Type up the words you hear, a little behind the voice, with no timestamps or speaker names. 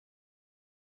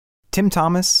Tim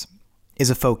Thomas is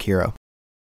a folk hero.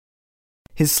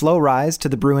 His slow rise to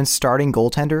the Bruins' starting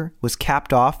goaltender was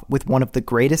capped off with one of the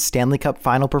greatest Stanley Cup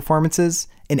final performances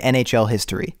in NHL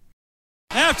history.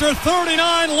 After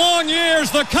 39 long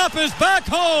years, the Cup is back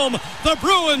home. The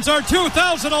Bruins are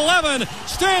 2011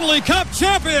 Stanley Cup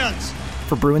champions.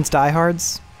 For Bruins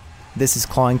diehards, this is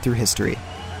Clawing Through History.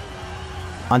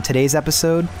 On today's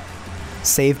episode,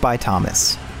 Saved by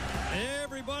Thomas.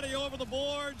 Everybody over the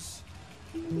boards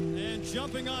and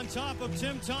jumping on top of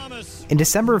Tim Thomas. In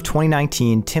December of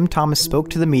 2019, Tim Thomas spoke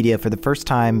to the media for the first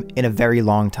time in a very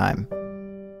long time.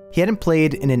 He hadn't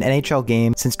played in an NHL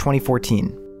game since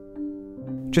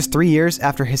 2014. Just 3 years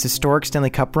after his historic Stanley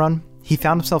Cup run, he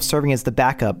found himself serving as the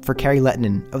backup for Kari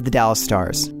Lehtonen of the Dallas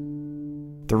Stars.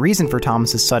 The reason for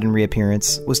Thomas's sudden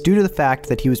reappearance was due to the fact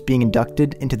that he was being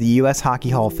inducted into the U.S. Hockey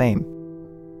Hall of Fame.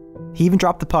 He even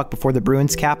dropped the puck before the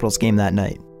Bruins-Capitals game that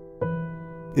night.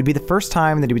 It would be the first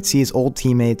time that he would see his old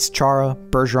teammates Chara,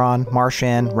 Bergeron,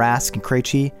 Marchand, Rask, and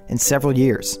Krejci in several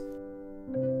years.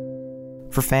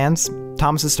 For fans,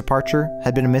 Thomas's departure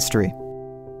had been a mystery.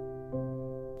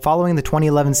 Following the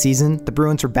 2011 season, the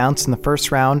Bruins were bounced in the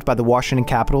first round by the Washington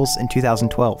Capitals in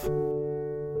 2012.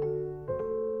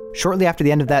 Shortly after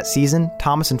the end of that season,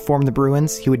 Thomas informed the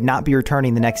Bruins he would not be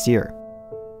returning the next year.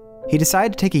 He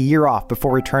decided to take a year off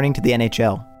before returning to the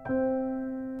NHL.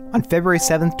 On February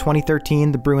 7th,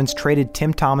 2013, the Bruins traded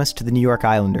Tim Thomas to the New York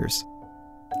Islanders.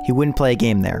 He wouldn't play a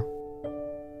game there.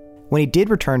 When he did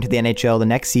return to the NHL the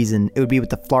next season, it would be with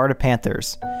the Florida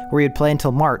Panthers, where he would play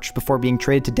until March before being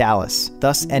traded to Dallas,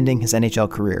 thus ending his NHL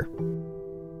career.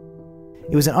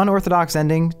 It was an unorthodox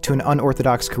ending to an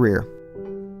unorthodox career.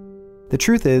 The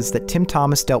truth is that Tim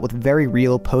Thomas dealt with very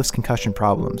real post-concussion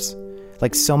problems,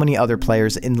 like so many other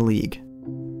players in the league.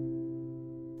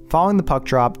 Following the puck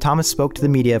drop, Thomas spoke to the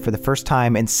media for the first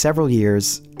time in several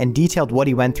years and detailed what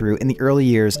he went through in the early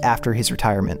years after his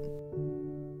retirement.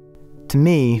 To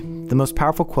me, the most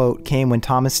powerful quote came when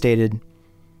Thomas stated,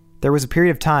 "There was a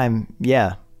period of time,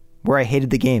 where I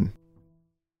hated the game.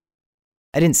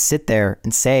 I didn't sit there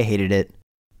and say I hated it.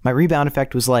 My rebound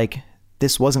effect was like,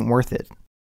 this wasn't worth it."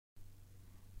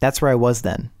 That's where I was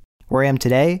then. Where I am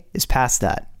today is past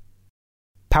that.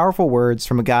 Powerful words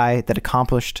from a guy that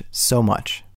accomplished so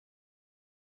much.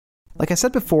 Like I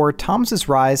said before, Thomas's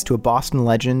rise to a Boston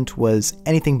legend was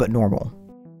anything but normal.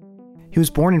 He was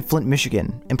born in Flint,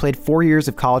 Michigan, and played 4 years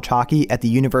of college hockey at the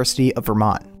University of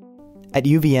Vermont. At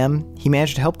UVM, he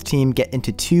managed to help the team get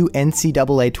into 2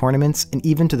 NCAA tournaments and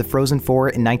even to the Frozen Four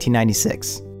in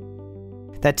 1996.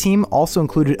 That team also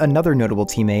included another notable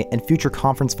teammate and future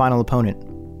conference final opponent,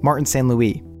 Martin St.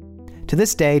 Louis. To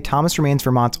this day, Thomas remains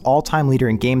Vermont's all-time leader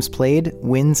in games played,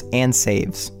 wins, and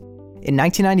saves. In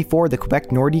 1994, the Quebec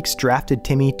Nordiques drafted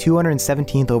Timmy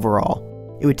 217th overall.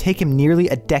 It would take him nearly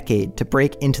a decade to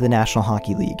break into the National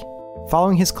Hockey League.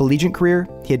 Following his collegiate career,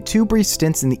 he had 2 brief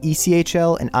stints in the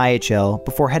ECHL and IHL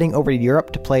before heading over to Europe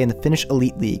to play in the Finnish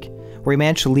Elite League, where he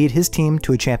managed to lead his team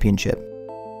to a championship.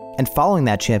 And following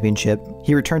that championship,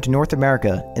 he returned to North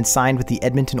America and signed with the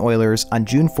Edmonton Oilers on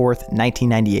June 4th,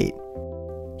 1998.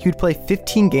 He would play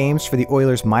 15 games for the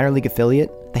Oilers' minor league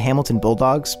affiliate, the Hamilton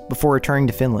Bulldogs, before returning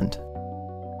to Finland.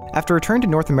 After returning to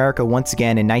North America once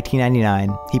again in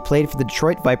 1999, he played for the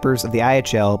Detroit Vipers of the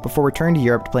IHL before returning to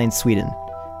Europe to play in Sweden.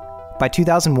 By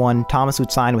 2001, Thomas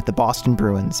would sign with the Boston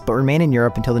Bruins, but remain in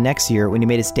Europe until the next year when he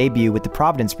made his debut with the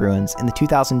Providence Bruins in the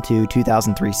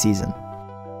 2002-2003 season.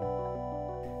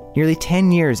 Nearly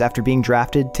 10 years after being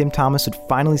drafted, Tim Thomas would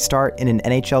finally start in an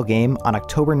NHL game on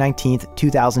October 19,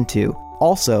 2002,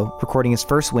 also recording his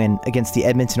first win against the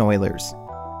Edmonton Oilers.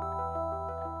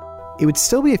 It would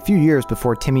still be a few years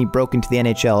before Timmy broke into the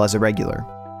NHL as a regular.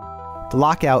 The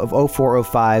lockout of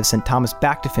 04-05 sent Thomas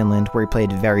back to Finland, where he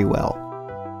played very well.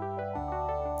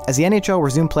 As the NHL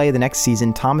resumed play the next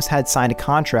season, Thomas had signed a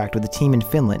contract with a team in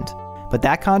Finland, but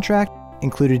that contract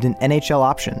included an NHL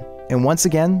option, and once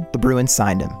again, the Bruins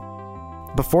signed him.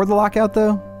 Before the lockout,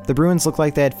 though, the Bruins looked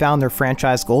like they had found their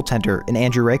franchise goaltender in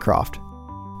Andrew Raycroft.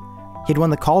 He had won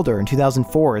the Calder in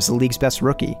 2004 as the league's best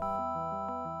rookie.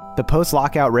 But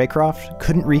post-lockout Raycroft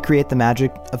couldn't recreate the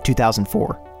magic of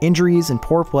 2004. Injuries and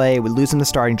poor play would lose him the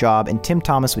starting job, and Tim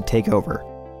Thomas would take over.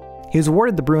 He was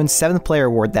awarded the Bruins' 7th Player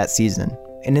Award that season,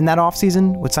 and in that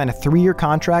offseason would sign a 3-year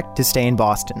contract to stay in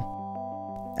Boston.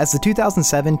 As the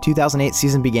 2007-2008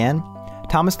 season began,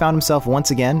 Thomas found himself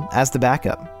once again as the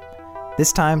backup,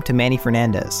 this time to Manny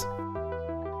Fernandez.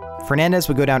 Fernandez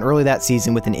would go down early that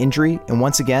season with an injury, and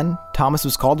once again, Thomas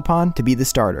was called upon to be the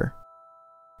starter.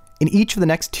 In each of the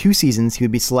next 2 seasons, he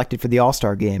would be selected for the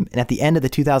All-Star game, and at the end of the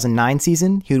 2009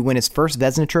 season, he would win his first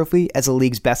Vezina Trophy as the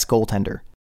league's best goaltender.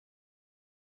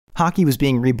 hockey was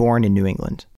being reborn in New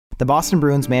England. The Boston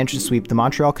Bruins managed to sweep the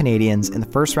Montreal Canadiens in the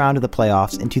first round of the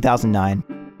playoffs in 2009,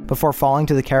 before falling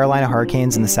to the Carolina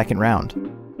Hurricanes in the second round.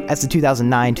 As the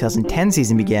 2009-2010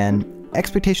 season began,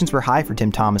 expectations were high for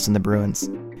Tim Thomas and the Bruins.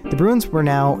 The Bruins were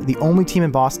now the only team in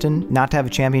Boston not to have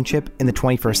a championship in the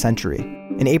 21st century.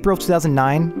 In April of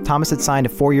 2009, Thomas had signed a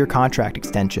 4-year contract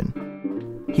extension.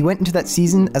 He went into that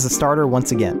season as a starter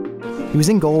once again. He was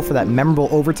in goal for that memorable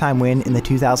overtime win in the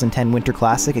 2010 Winter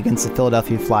Classic against the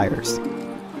Philadelphia Flyers.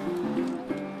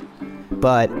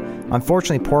 But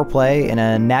unfortunately, poor play and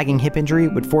a nagging hip injury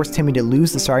would force Timmy to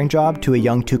lose the starting job to a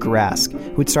young Tuukka Rask,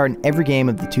 who would start in every game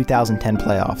of the 2010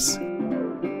 playoffs.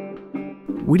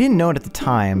 We didn't know it at the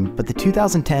time, but the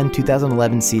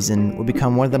 2010-2011 season would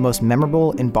become one of the most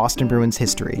memorable in Boston Bruins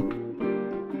history.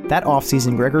 That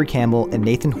offseason, Gregory Campbell and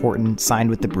Nathan Horton signed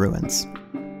with the Bruins.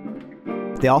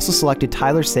 They also selected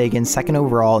Tyler Seguin second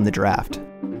overall in the draft.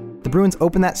 The Bruins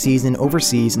opened that season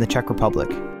overseas in the Czech Republic.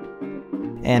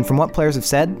 And from what players have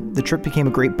said, the trip became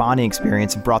a great bonding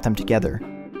experience and brought them together.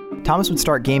 Thomas would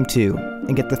start Game 2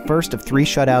 and get the first of 3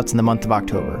 shutouts in the month of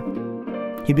October.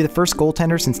 He'd be the first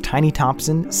goaltender since Tiny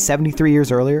Thompson, 73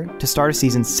 years earlier, to start a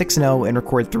season 6-0 and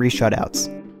record 3 shutouts.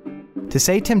 To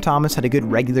say Tim Thomas had a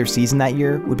good regular season that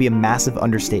year would be a massive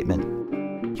understatement.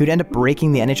 He would end up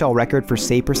breaking the NHL record for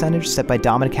save percentage set by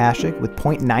Dominik Hasek with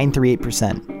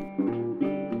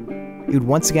 .938%. It would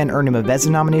once again earn him a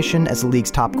Vezina nomination as the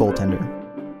league's top goaltender.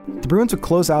 The Bruins would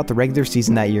close out the regular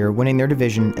season that year, winning their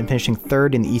division and finishing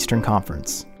 3rd in the Eastern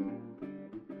Conference.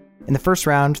 In the first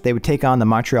round, they would take on the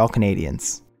Montreal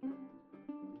Canadiens.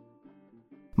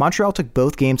 Montreal took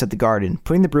both games at the Garden,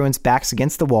 putting the Bruins' backs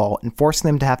against the wall and forcing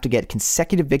them to have to get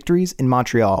consecutive victories in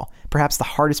Montreal, perhaps the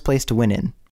hardest place to win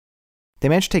in. They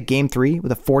managed to take Game 3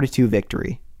 with a 4-2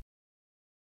 victory.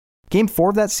 Game 4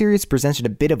 of that series presented a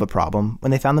bit of a problem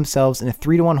when they found themselves in a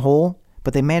 3-1 hole,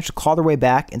 but they managed to claw their way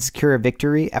back and secure a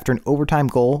victory after an overtime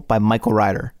goal by Michael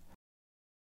Ryder.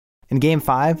 In Game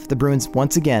 5, the Bruins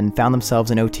once again found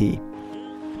themselves in OT.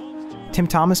 Tim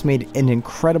Thomas made an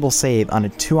incredible save on a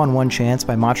 2-on-1 chance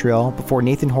by Montreal before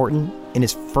Nathan Horton, in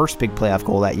his first big playoff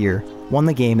goal that year, won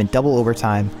the game in double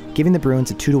overtime, giving the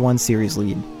Bruins a 2-1 series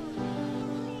lead.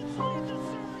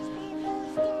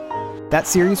 That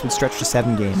series would stretch to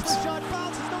 7 games.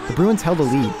 The Bruins held a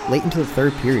lead late into the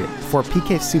third period before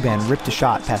PK Subban ripped a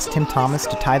shot past Tim Thomas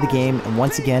to tie the game and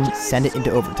once again send it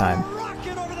into overtime.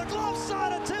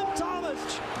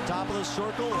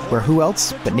 Where who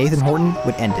else but Nathan Horton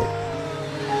would end it.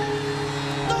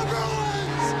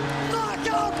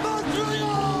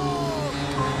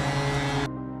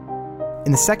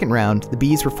 In the second round, the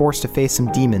Bees were forced to face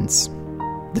some demons.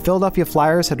 The Philadelphia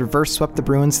Flyers had reverse swept the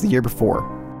Bruins the year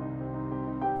before.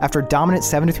 After a dominant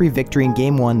 7-3 victory in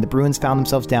Game 1, the Bruins found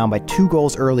themselves down by 2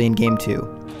 goals early in Game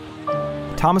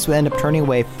 2. Thomas would end up turning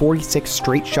away 46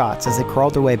 straight shots as they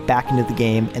crawled their way back into the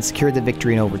game and secured the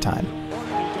victory in overtime.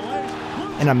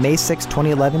 And on May 6,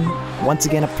 2011, once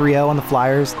again up 3-0 on the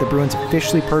Flyers, the Bruins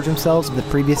officially purged themselves of the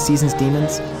previous season's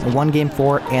demons and won Game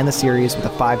 4 and the series with a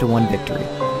 5-1 victory.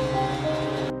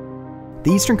 The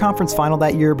Eastern Conference Final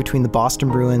that year between the Boston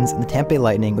Bruins and the Tampa Bay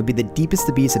Lightning would be the deepest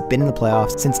the Bees have been in the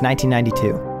playoffs since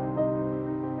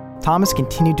 1992. Thomas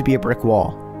continued to be a brick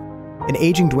wall. An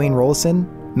aging Dwayne Roloson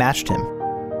matched him.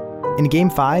 In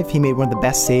Game 5, he made one of the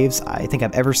best saves I think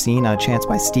I've ever seen on a chance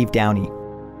by Steve Downey.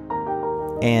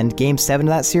 And Game 7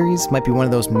 of that series might be one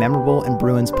of those memorable in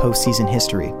Bruins postseason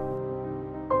history.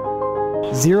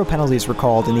 0 penalties were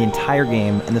called in the entire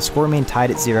game, and the score remained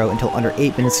tied at 0 until under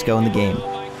 8 minutes to go in the game.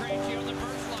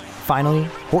 Finally,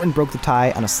 Horton broke the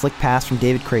tie on a slick pass from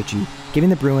David Krejci, giving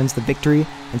the Bruins the victory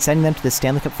and sending them to the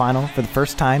Stanley Cup Final for the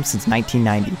first time since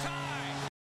 1990.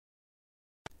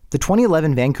 The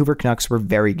 2011 Vancouver Canucks were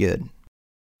very good.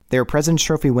 They were President's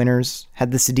Trophy winners,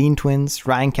 had the Sedin twins,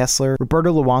 Ryan Kesler,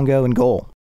 Roberto Luongo in goal.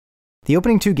 The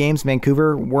opening 2 games in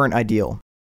Vancouver weren't ideal.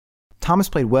 Thomas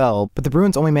played well, but the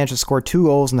Bruins only managed to score 2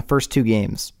 goals in the first 2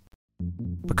 games.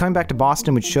 But coming back to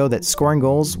Boston would show that scoring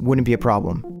goals wouldn't be a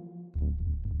problem.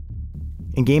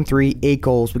 In Game 3, 8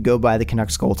 goals would go by the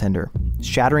Canucks goaltender,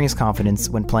 shattering his confidence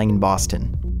when playing in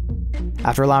Boston.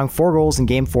 After allowing 4 goals in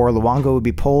Game 4, Luongo would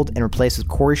be pulled and replaced with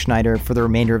Corey Schneider for the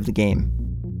remainder of the game.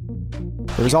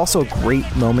 There was also a great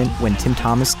moment when Tim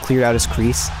Thomas cleared out his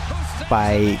crease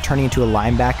by turning into a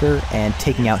linebacker and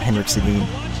taking out Henrik Sedin.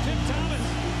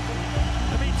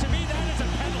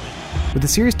 With the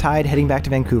series tied heading back to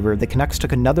Vancouver, the Canucks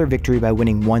took another victory by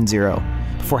winning 1-0,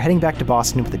 before heading back to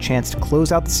Boston with a chance to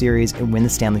close out the series and win the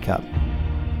Stanley Cup.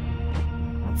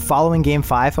 Following Game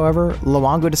 5, however,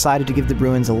 Luongo decided to give the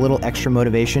Bruins a little extra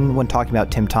motivation when talking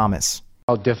about Tim Thomas.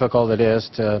 How difficult it is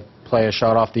to play a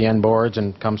shot off the end boards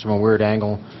and comes from a weird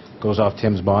angle, goes off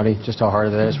Tim's body. Just how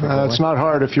hard that is for a It's not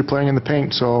hard if you're playing in the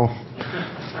paint, so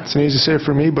it's an easy save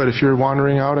for me, but if you're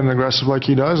wandering out and aggressive like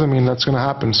he does, I mean, that's going to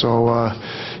happen. So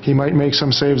he might make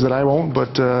some saves that I won't,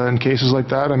 but in cases like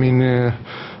that, I mean,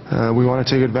 we want to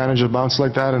take advantage of bounces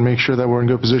like that and make sure that we're in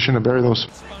good position to bury those.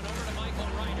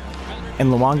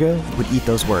 And Luongo would eat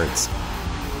those words.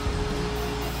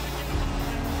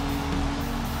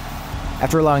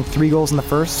 After allowing 3 goals in the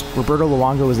first, Roberto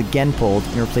Luongo was again pulled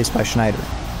and replaced by Schneider.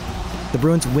 The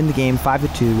Bruins win the game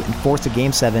 5-2 and force a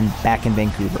Game 7 back in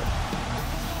Vancouver.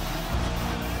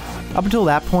 Up until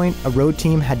that point, a road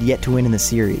team had yet to win in the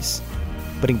series.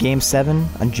 But in Game 7,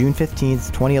 on June 15,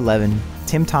 2011,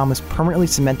 Tim Thomas permanently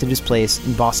cemented his place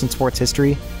in Boston sports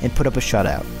history and put up a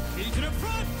shutout.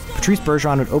 Patrice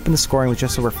Bergeron would open the scoring with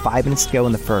just over 5 minutes to go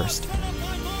in the first.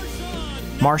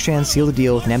 Marchand sealed the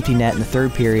deal with an empty net in the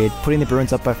third period, putting the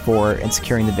Bruins up by 4 and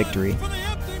securing the victory.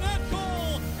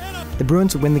 The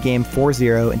Bruins would win the game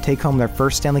 4-0 and take home their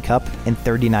first Stanley Cup in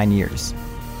 39 years.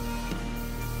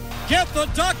 Get the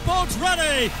duck boats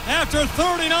ready! After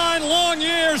 39 long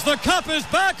years, the Cup is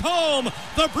back home!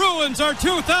 The Bruins are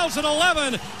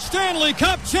 2011 Stanley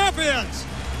Cup champions!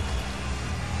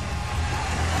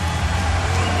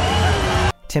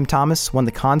 Tim Thomas won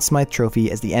the Conn Smythe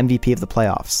Trophy as the MVP of the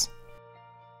playoffs.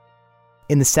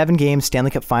 In the 7-game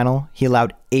Stanley Cup final, he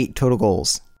allowed 8 total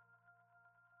goals.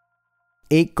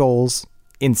 8 goals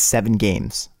in 7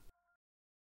 games.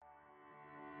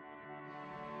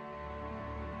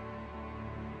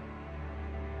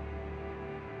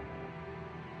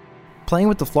 Playing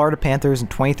with the Florida Panthers in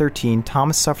 2013,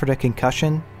 Thomas suffered a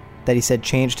concussion that he said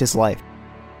changed his life.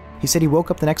 He said he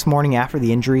woke up the next morning after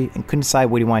the injury and couldn't decide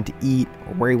what he wanted to eat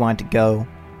or where he wanted to go.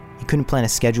 He couldn't plan a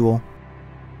schedule.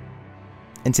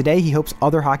 And today he hopes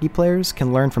other hockey players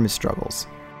can learn from his struggles.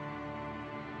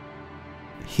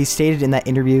 He stated in that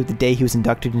interview the day he was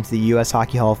inducted into the U.S.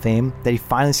 Hockey Hall of Fame that he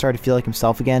finally started to feel like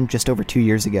himself again just over 2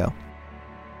 years ago.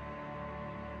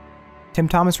 Tim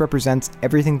Thomas represents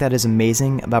everything that is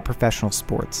amazing about professional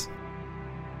sports.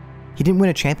 He didn't win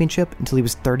a championship until he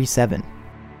was 37.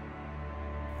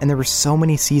 And there were so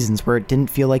many seasons where it didn't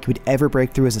feel like he would ever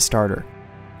break through as a starter.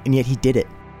 And yet he did it.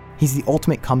 He's the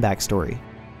ultimate comeback story.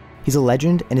 He's a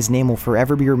legend, and his name will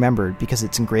forever be remembered because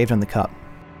it's engraved on the cup.